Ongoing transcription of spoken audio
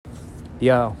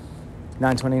Yo,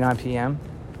 9:29 p.m.,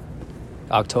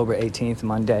 October 18th,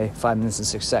 Monday, 5 minutes and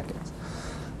 6 seconds.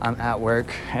 I'm at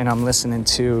work and I'm listening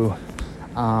to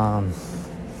a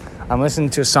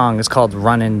song. It's called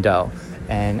Runnin' Dough.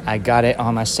 And I got it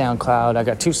on my SoundCloud. I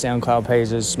got 2 SoundCloud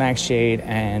pages, Smack Shade,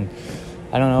 and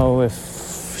I don't know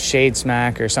if Shade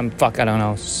Smack or some I don't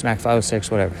know, Smack 506,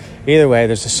 whatever. Either way,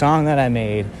 there's a song that I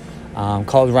made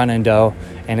called Runnin' Dough,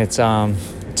 and it's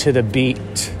to the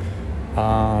beat.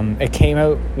 It came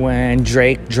out when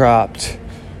Drake dropped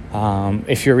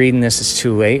If You're Reading This, It's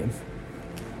Too Late,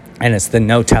 and it's the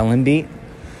No Tellin' beat,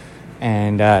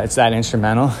 and it's that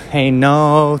instrumental. Ain't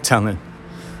no telling.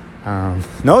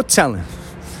 No telling.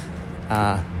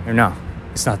 Or no,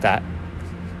 it's not that.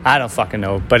 I don't fucking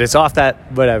know, but it's off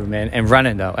that whatever, man. And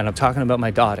Runnin' Dough, and I'm talking about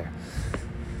my daughter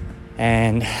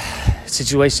and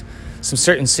some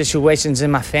certain situations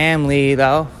in my family,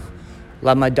 though.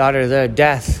 Love my daughter to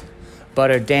death, but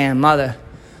her damn mother,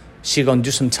 she gonna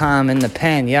do some time in the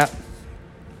pen, yep.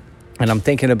 And I'm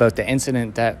thinking about the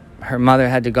incident that her mother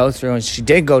had to go through, and she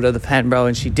did go to the pen, bro,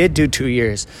 and she did do 2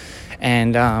 years.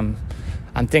 And I'm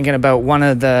thinking about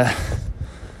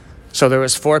so there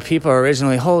was 4 people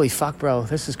originally. Holy fuck, bro,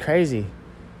 this is crazy.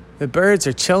 The birds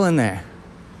are chilling there.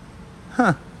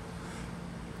 Huh.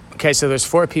 Okay, so there's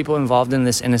 4 people involved in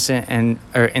this incident, and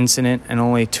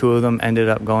only 2 of them ended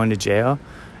up going to jail.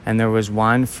 And there was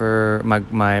one for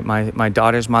my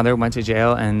daughter's mother went to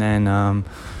jail, and then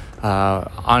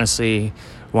honestly,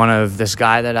 one of this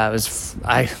guy that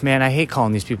I hate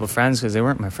calling these people friends because they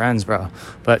weren't my friends, bro.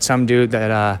 But some dude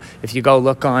that if you go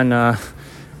look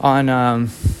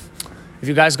if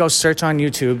you guys go search on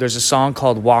YouTube, there's a song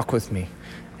called Walk With Me,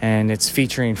 and it's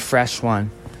featuring Fresh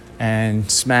One and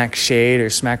Smack Shade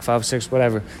or Smack 506,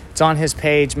 whatever. It's on his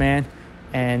page, man.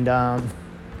 And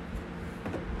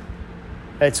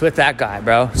it's with that guy,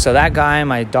 bro. So that guy and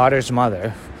my daughter's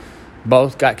mother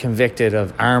both got convicted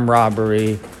of armed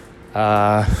robbery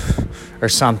or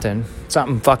something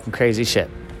fucking crazy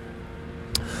shit.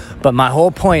 But my whole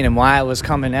point and why I was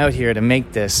coming out here to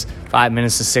make this 5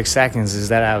 minutes and 6 seconds is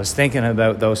that I was thinking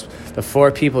about the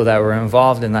 4 people that were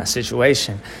involved in that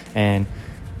situation. And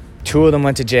 2 of them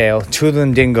went to jail. 2 of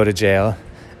them didn't go to jail.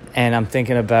 And I'm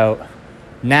thinking about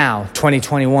now,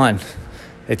 2021.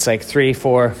 It's like 3,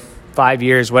 4, 5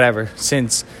 years, whatever,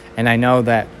 since. And I know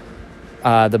that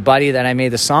the buddy that I made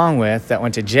the song with that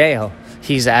went to jail,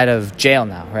 he's out of jail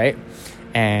now, right?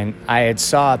 And I had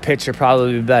saw a picture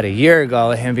probably about a year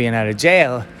ago of him being out of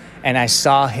jail, and I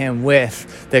saw him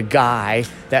with the guy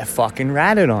that fucking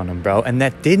ratted on him, bro, and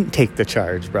that didn't take the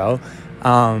charge, bro.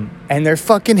 And they're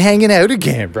fucking hanging out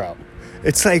again, bro.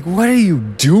 It's like, what are you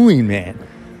doing, man?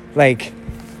 Like,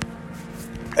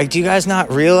 do you guys not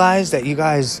realize that you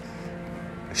guys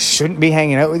shouldn't be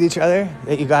hanging out with each other?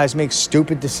 That you guys make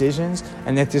stupid decisions,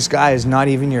 and that this guy is not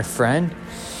even your friend?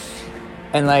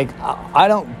 And, like, I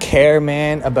don't care,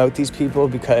 man, about these people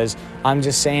because I'm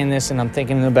just saying this and I'm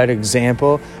thinking about an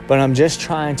example, but I'm just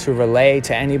trying to relay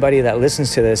to anybody that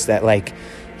listens to this that, like,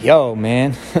 yo,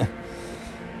 man,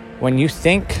 when you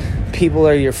think people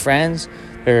are your friends,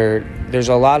 there's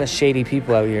a lot of shady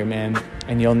people out here, man,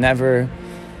 and you'll never,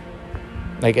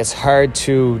 like, it's hard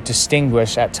to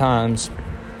distinguish at times,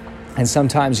 and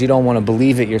sometimes you don't want to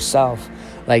believe it yourself.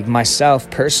 Like, myself,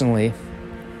 personally,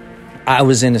 I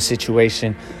was in a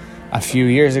situation a few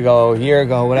years ago, a year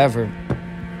ago, whatever,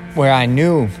 where I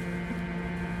knew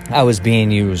I was being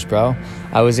used, bro.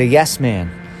 I was a yes man.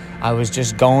 I was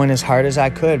just going as hard as I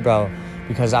could, bro,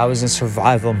 because I was in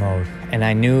survival mode. And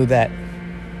I knew that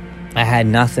I had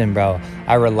nothing, bro.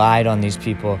 I relied on these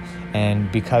people.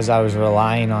 And because I was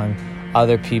relying on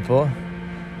other people,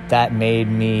 that made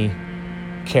me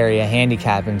carry a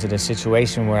handicap into the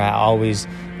situation where I always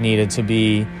needed to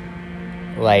be,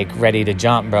 like, ready to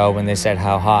jump, bro, when they said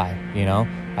how high, you know?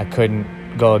 I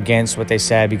couldn't go against what they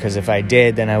said because if I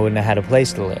did, then I wouldn't have had a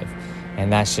place to live.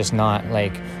 And that's just not,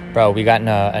 like, bro, we got in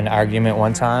an argument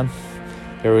one time.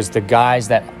 There was the guys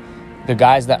that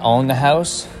owned the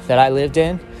house that I lived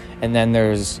in, and then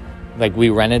there's, like, we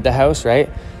rented the house, right?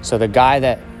 So the guy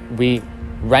that we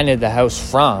rented the house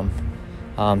from,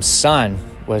 son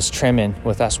was trimming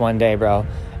with us one day, bro,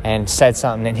 and said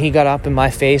something, and he got up in my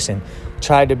face and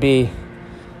tried to be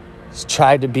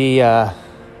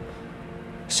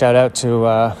shout out to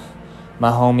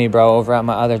my homie, bro, over at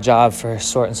my other job for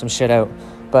sorting some shit out.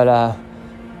 But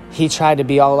he tried to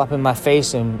be all up in my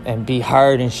face and be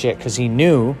hard and shit because he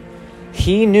knew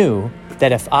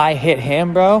that if I hit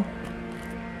him, bro,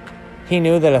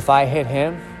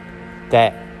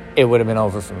 that it would have been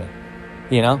over for me,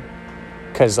 you know?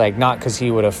 Because, like, not because he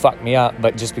would have fucked me up,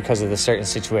 but just because of the certain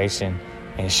situation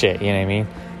and shit, you know what I mean?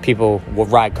 people will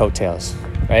ride coattails,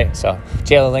 right? So,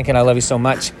 Jayla Lincoln, I love you so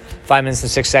much. 5 minutes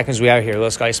and 6 seconds, we out here.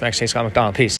 Little Scotty Smacks, Scott McDonald. Peace.